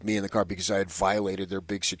angle of me in the car because I had violated their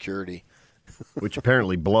big security. Which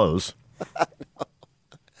apparently blows.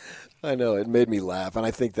 I know. It made me laugh. And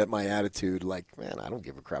I think that my attitude, like, man, I don't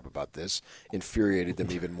give a crap about this, infuriated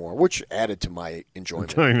them even more, which added to my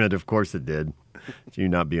enjoyment. Of course it did. You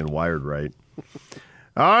not being wired right.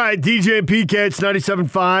 All right, DJ and PK, it's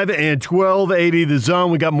 97.5 and 1280 The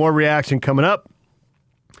Zone. We got more reaction coming up.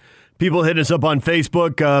 People hitting us up on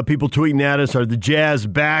Facebook. People tweeting at us, are the Jazz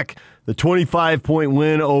back? The 25-point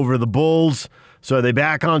win over the Bulls. So are they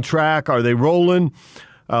back on track? Are they rolling?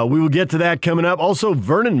 We will get to that coming up. Also,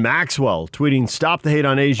 Vernon Maxwell tweeting, stop the hate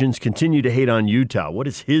on Asians, continue to hate on Utah. What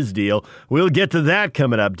is his deal? We'll get to that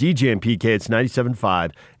coming up. DJ and PK, it's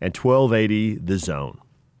 97.5 and 1280 The Zone.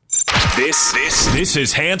 This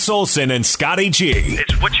is Hans Olsen and Scotty G.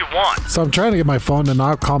 It's what you want. So I'm trying to get my phone to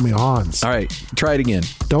not call me Hans. All right, try it again.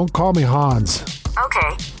 Don't call me Hans.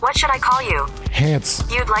 Okay, what should I call you? Hans.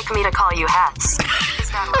 You'd like me to call you Hats. Is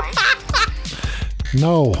that right?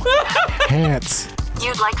 No. Pants.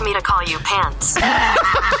 You'd like me to call you Pants.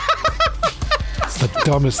 It's the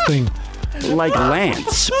dumbest thing. Like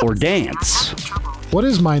Lance or Dance. What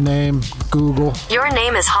is my name, Google? Your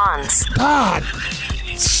name is Hans. God!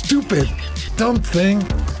 Stupid. Dumb thing.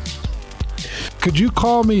 Could you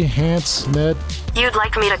call me Hans, Ned? You'd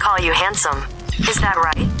like me to call you Handsome. Is that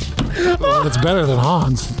right? Well, it's better than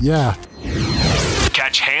Hans. Yeah.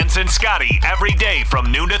 Catch Hans and Scotty every day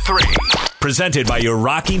from noon to 3. Presented by your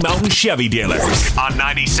Rocky Mountain Chevy dealers on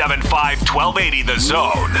 97.5 1280 The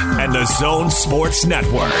Zone and The Zone Sports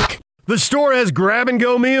Network. The store has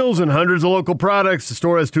grab-and-go meals and hundreds of local products. The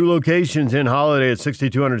store has 2 locations in Holiday at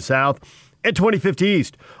 6200 South and 2050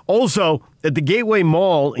 East. Also, at the Gateway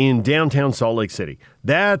Mall in downtown Salt Lake City.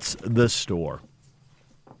 That's the store.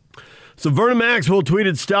 So Vernon Maxwell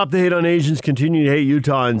tweeted, "Stop the hate on Asians, continue to hate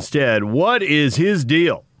Utah instead." What is his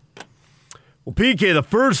deal? Well, PK, the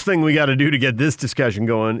first thing we got to do to get this discussion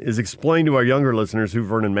going is explain to our younger listeners who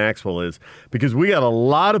Vernon Maxwell is, because we got a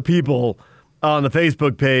lot of people on the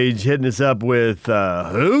Facebook page hitting us up with,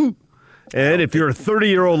 who? And if you're a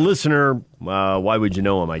 30-year-old listener, why would you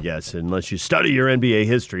know him, I guess, unless you study your NBA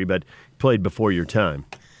history, but played before your time.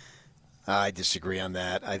 I disagree on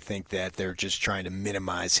that. I think that they're just trying to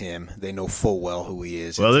minimize him. They know full well who he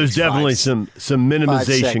is. Well, there's definitely some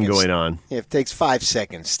minimization going on. It takes 5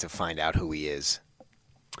 seconds to find out who he is.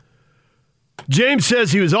 James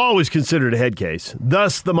says he was always considered a head case,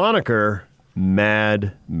 thus the moniker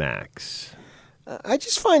Mad Max. I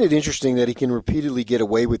just find it interesting that he can repeatedly get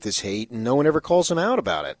away with this hate and no one ever calls him out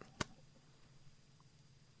about it.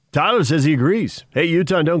 Tyler says he agrees. Hey,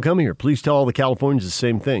 Utah, don't come here. Please tell all the Californians the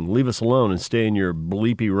same thing. Leave us alone and stay in your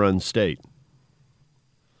bleepy-run state.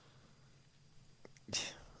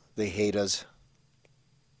 They hate us.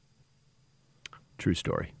 True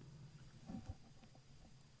story.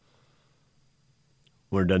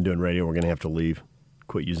 When we're done doing radio, we're going to have to leave.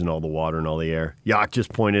 Quit using all the water and all the air. Yak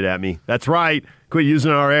just pointed at me. That's right. Quit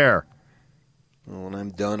using our air. Well, when I'm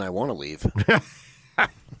done, I want to leave.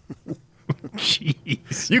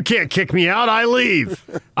 Jeez. You can't kick me out. I leave.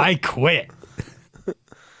 I quit.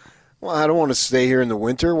 Well, I don't want to stay here in the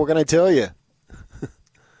winter. What can I tell you?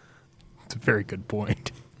 It's a very good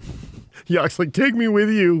point. Yak's like, take me with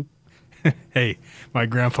you. Hey, my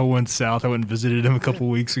grandpa went south. I went and visited him a couple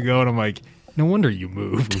weeks ago, and I'm like, no wonder you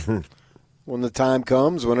moved. When the time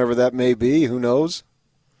comes, whenever that may be, who knows?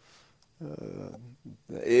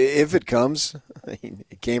 If it comes.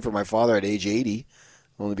 It came from my father at age 80.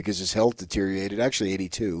 Only because his health deteriorated. Actually,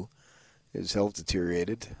 82. His health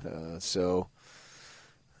deteriorated. So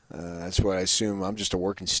that's what I assume. I'm just a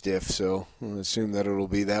working stiff, so I'll assume that it'll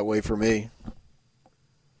be that way for me.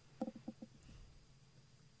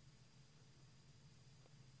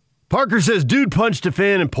 Parker says, dude punched a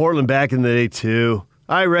fan in Portland back in the day, too.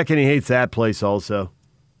 I reckon he hates that place also.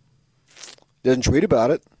 Doesn't tweet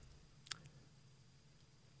about it.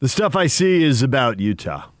 The stuff I see is about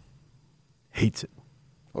Utah. Hates it.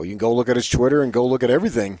 Well, you can go look at his Twitter and go look at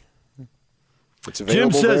everything. It's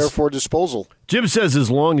available there for disposal. Jim says as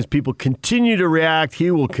long as people continue to react,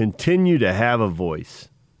 he will continue to have a voice.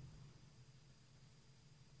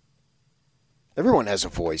 Everyone has a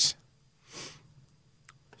voice.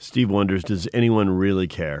 Steve wonders, does anyone really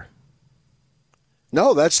care?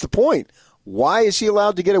 No, that's the point. Why is he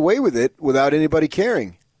allowed to get away with it without anybody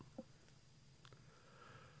caring?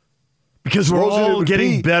 Because we're all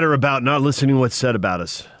getting better about not listening to what's said about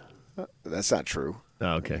us. That's not true.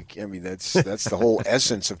 Oh, okay. I mean, that's the whole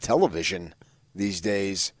essence of television these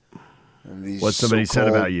days. What somebody said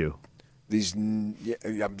about you.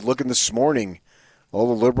 I'm looking this morning. All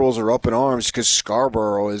the liberals are up in arms because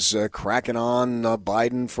Scarborough is cracking on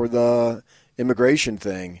Biden for the immigration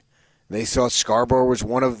thing. They thought Scarborough was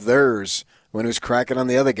one of theirs when he was cracking on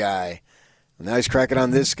the other guy. And now he's cracking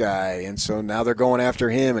on this guy. And so now they're going after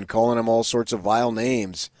him and calling him all sorts of vile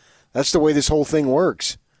names. That's the way this whole thing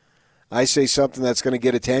works. I say something that's going to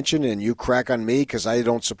get attention, and you crack on me because I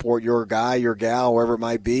don't support your guy, your gal, whoever it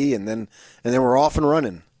might be, and then we're off and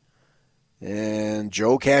running. And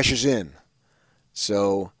Joe cashes in.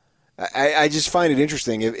 So I just find it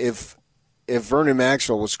interesting. If Vernon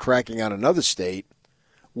Maxwell was cracking on another state,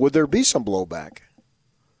 would there be some blowback?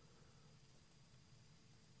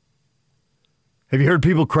 Have you heard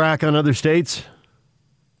people crack on other states?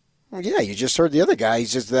 Well, yeah, you just heard the other guy.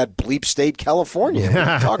 He's just that bleep state, California.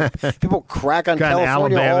 People crack on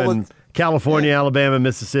California Alabama, California, Alabama,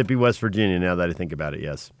 Mississippi, West Virginia, now that I think about it,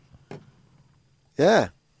 yes. Yeah.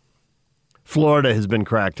 Florida has been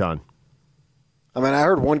cracked on. I mean, I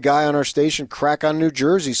heard one guy on our station crack on New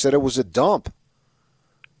Jersey, said it was a dump.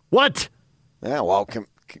 What? Yeah, well,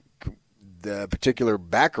 particular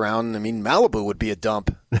background, I mean, Malibu would be a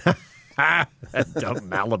dump. Dump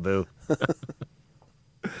Malibu.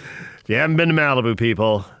 If you haven't been to Malibu,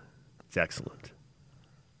 people, it's excellent.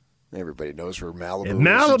 Everybody knows where Malibu is. If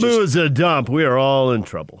Malibu is a dump, we are all in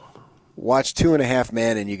trouble. Watch 2.5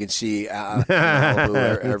 Men, and you can see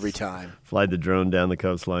Malibu every time. Fly the drone down the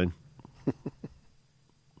coastline.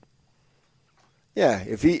 Yeah,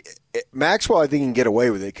 Maxwell, I think he can get away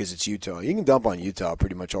with it because it's Utah. You can dump on Utah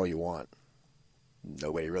pretty much all you want.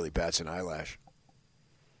 Nobody really bats an eyelash.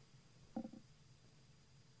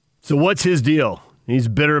 So what's his deal? He's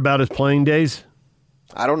bitter about his playing days?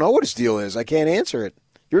 I don't know what his deal is. I can't answer it.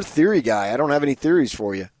 You're a theory guy. I don't have any theories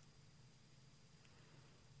for you.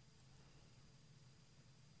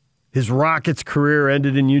 His Rockets career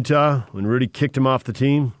ended in Utah when Rudy kicked him off the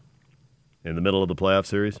team in the middle of the playoff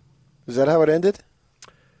series. Is that how it ended?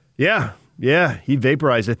 Yeah. He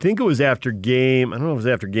vaporized. I think it was after I don't know if it was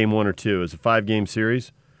after game 1 or 2. It was a 5-game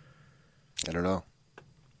series. I don't know.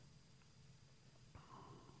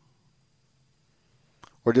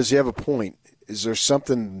 Or does he have a point? Is there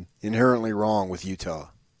something inherently wrong with Utah,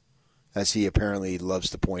 as he apparently loves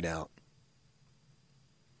to point out?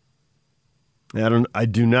 I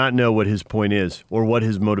do not know what his point is or what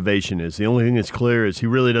his motivation is. The only thing that's clear is he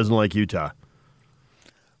really doesn't like Utah.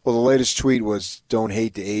 Well, the latest tweet was, don't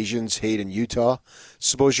hate the Asians, hate in Utah.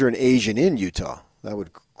 Suppose you're an Asian in Utah. That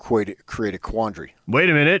would create a quandary. Wait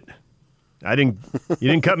a minute. You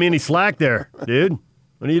didn't cut me any slack there, dude.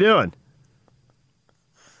 What are you doing?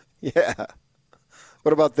 Yeah.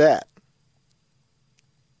 What about that?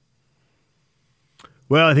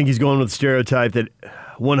 Well, I think he's going with the stereotype that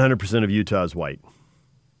 100% of Utah is white.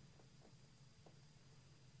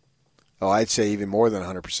 Oh, I'd say even more than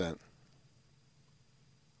 100%.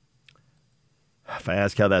 If I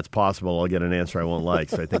ask how that's possible, I'll get an answer I won't like,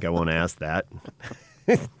 so I think I won't ask that.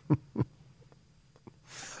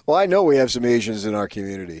 Well, I know we have some Asians in our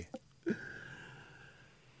community.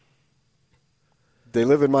 They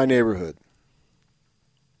live in my neighborhood.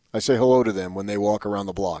 I say hello to them when they walk around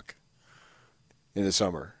the block in the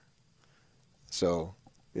summer. So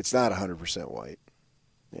it's not 100% white.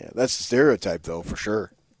 Yeah, that's the stereotype, though, for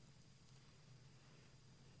sure.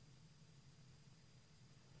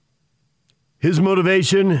 His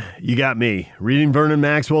motivation, you got me. Reading Vernon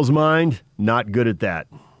Maxwell's mind, not good at that.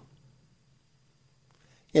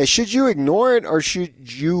 Yeah, should you ignore it or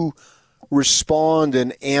should you respond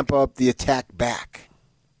and amp up the attack back?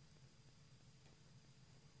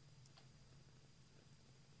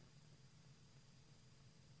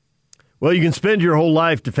 Well, you can spend your whole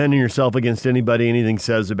life defending yourself against anybody anything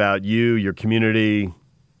says about you, your community,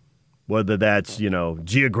 whether that's,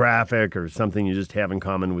 geographic or something you just have in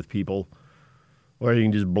common with people. Or you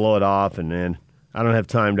can just blow it off and then I don't have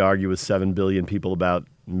time to argue with 7 billion people about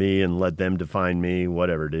me and let them define me,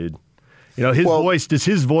 whatever, dude. Does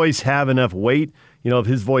his voice have enough weight? If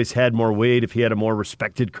his voice had more weight, if he had a more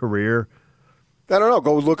respected career? I don't know.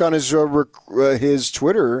 Go look on his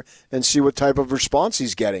Twitter and see what type of response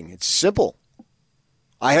he's getting. It's simple.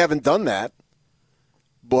 I haven't done that,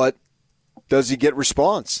 but does he get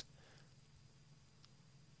response?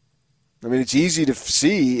 I mean, it's easy to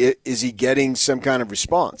see. Is he getting some kind of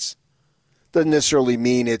response? Doesn't necessarily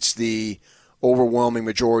mean it's the overwhelming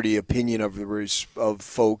majority opinion of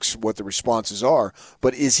folks what the responses are,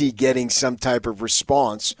 but is he getting some type of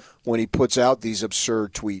response when he puts out these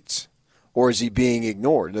absurd tweets? Or is he being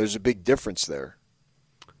ignored? There's a big difference there.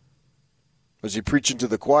 Is he preaching to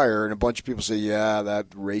the choir and a bunch of people say, yeah,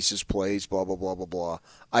 that racist place, blah, blah, blah, blah, blah.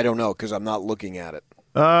 I don't know because I'm not looking at it.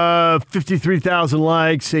 53,000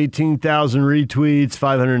 likes, 18,000 retweets,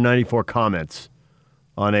 594 comments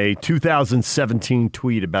on a 2017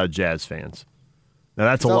 tweet about Jazz fans. Now,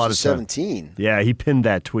 that's a lot of time. 2017? Yeah, he pinned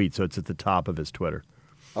that tweet, so it's at the top of his Twitter.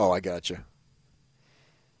 Oh, I gotcha.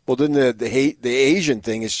 Well, then the Asian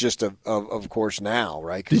thing is just, of course, now,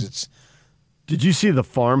 right? Because Did you see the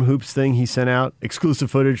farm hoops thing he sent out? Exclusive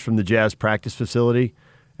footage from the Jazz practice facility?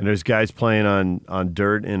 And there's guys playing on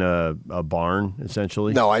dirt in a barn,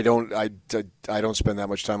 essentially. No, I don't. I don't spend that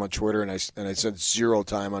much time on Twitter, and I spent 0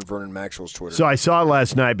 time on Vernon Maxwell's Twitter. So I saw it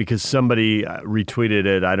last night because somebody retweeted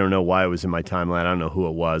it. I don't know why it was in my timeline. I don't know who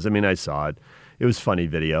it was. I mean, I saw it. It was a funny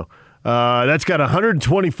video. That's got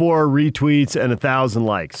 124 retweets and 1,000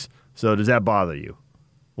 likes. So does that bother you,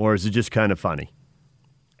 or is it just kind of funny?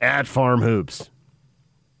 At Farm Hoops.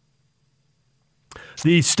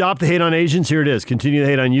 The Stop the Hate on Asians, here it is. Continue the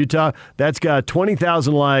Hate on Utah. That's got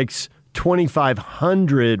 20,000 likes,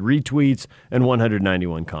 2,500 retweets, and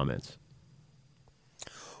 191 comments.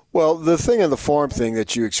 Well, the thing on the farm thing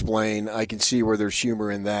that you explain, I can see where there's humor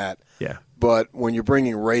in that. Yeah. But when you're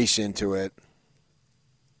bringing race into it,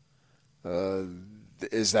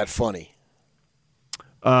 is that funny?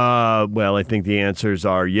 Well, I think the answers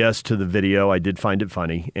are yes to the video. I did find it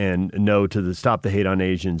funny, and no to the Stop the Hate on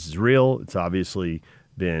Asians is real. It's obviously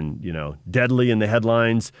been, deadly in the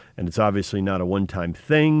headlines, and it's obviously not a one-time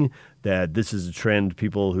thing. That this is a trend.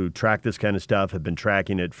 People who track this kind of stuff have been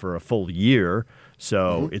tracking it for a full year.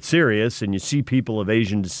 So it's serious, and you see people of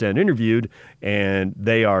Asian descent interviewed, and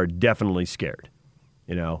they are definitely scared.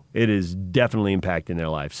 It is definitely impacting their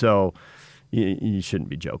life. So you shouldn't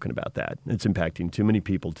be joking about that. It's impacting too many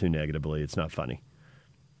people too negatively. It's not funny.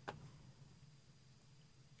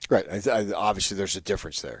 Right. Obviously, there's a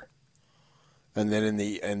difference there. And then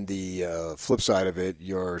in the flip side of it,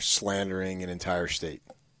 you're slandering an entire state.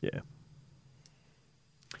 Yeah.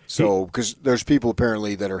 So, because there's people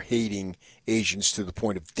apparently that are hating Asians to the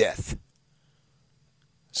point of death.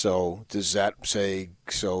 So, does that say,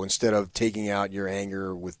 so instead of taking out your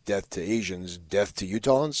anger with death to Asians, death to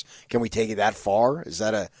Utahns? Can we take it that far? Is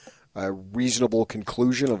that a reasonable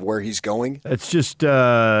conclusion of where he's going? It's just,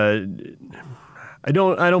 I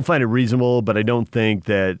don't find it reasonable, but I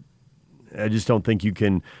just don't think you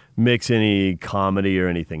can mix any comedy or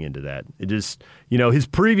anything into that. It just, his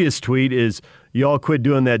previous tweet is, y'all quit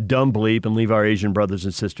doing that dumb bleep and leave our Asian brothers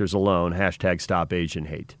and sisters alone.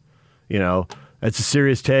 #StopAsianHate. That's a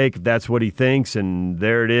serious take. That's what he thinks, and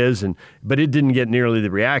there it is. But it didn't get nearly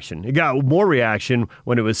the reaction. It got more reaction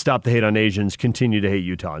when it was Stop the Hate on Asians, continue to hate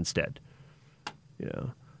Utah instead.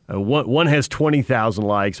 One has 20,000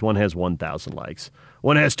 likes, one has 1,000 likes.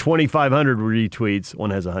 One has 2,500 retweets, one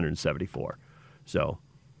has 174. So,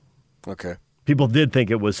 okay. People did think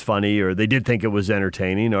it was funny, or they did think it was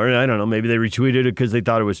entertaining, or I don't know, maybe they retweeted it because they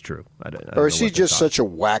thought it was true. Or is he just such a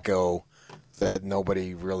wacko that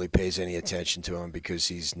nobody really pays any attention to him because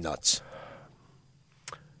he's nuts?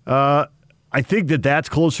 I think that's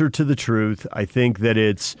closer to the truth. I think that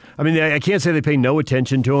I can't say they pay no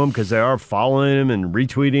attention to him because they are following him and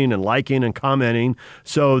retweeting and liking and commenting.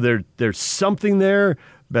 So there's something there,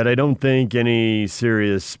 but I don't think any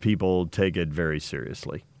serious people take it very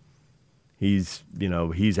seriously. He's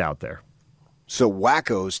out there. So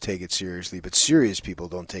wackos take it seriously, but serious people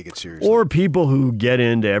don't take it seriously. Or people who get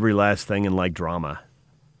into every last thing and like drama.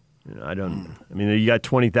 You got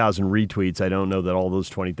 20,000 retweets. I don't know that all those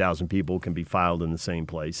 20,000 people can be filed in the same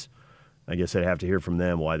place. I guess I'd have to hear from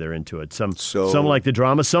them why they're into it. Some like the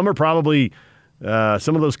drama. Some are probably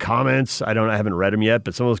some of those comments. I haven't read them yet,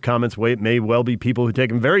 but some of those comments may well be people who take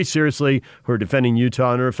them very seriously, who are defending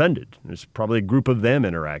Utah and are offended. There's probably a group of them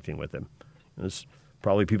interacting with him. There's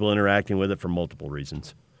probably people interacting with it for multiple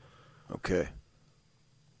reasons. Okay.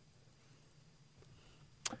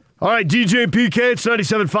 All right, DJ and PK, it's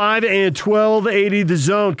 97.5 and 1280 The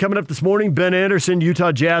Zone. Coming up this morning, Ben Anderson,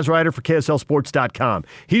 Utah Jazz writer for KSLSports.com.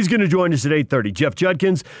 He's going to join us at 8:30. Jeff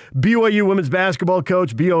Judkins, BYU women's basketball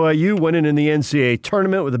coach. BYU winning in the NCAA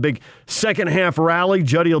tournament with a big second-half rally.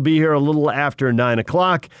 Juddy will be here a little after 9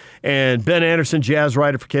 o'clock. And Ben Anderson, Jazz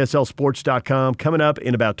writer for KSLSports.com, coming up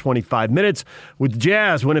in about 25 minutes with the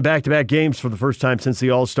Jazz winning back-to-back games for the first time since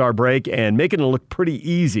the All-Star break and making it look pretty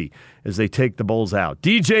easy as they take the Bulls out.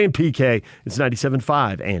 DJ and PK, it's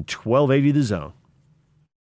 97.5 and 1280 The Zone.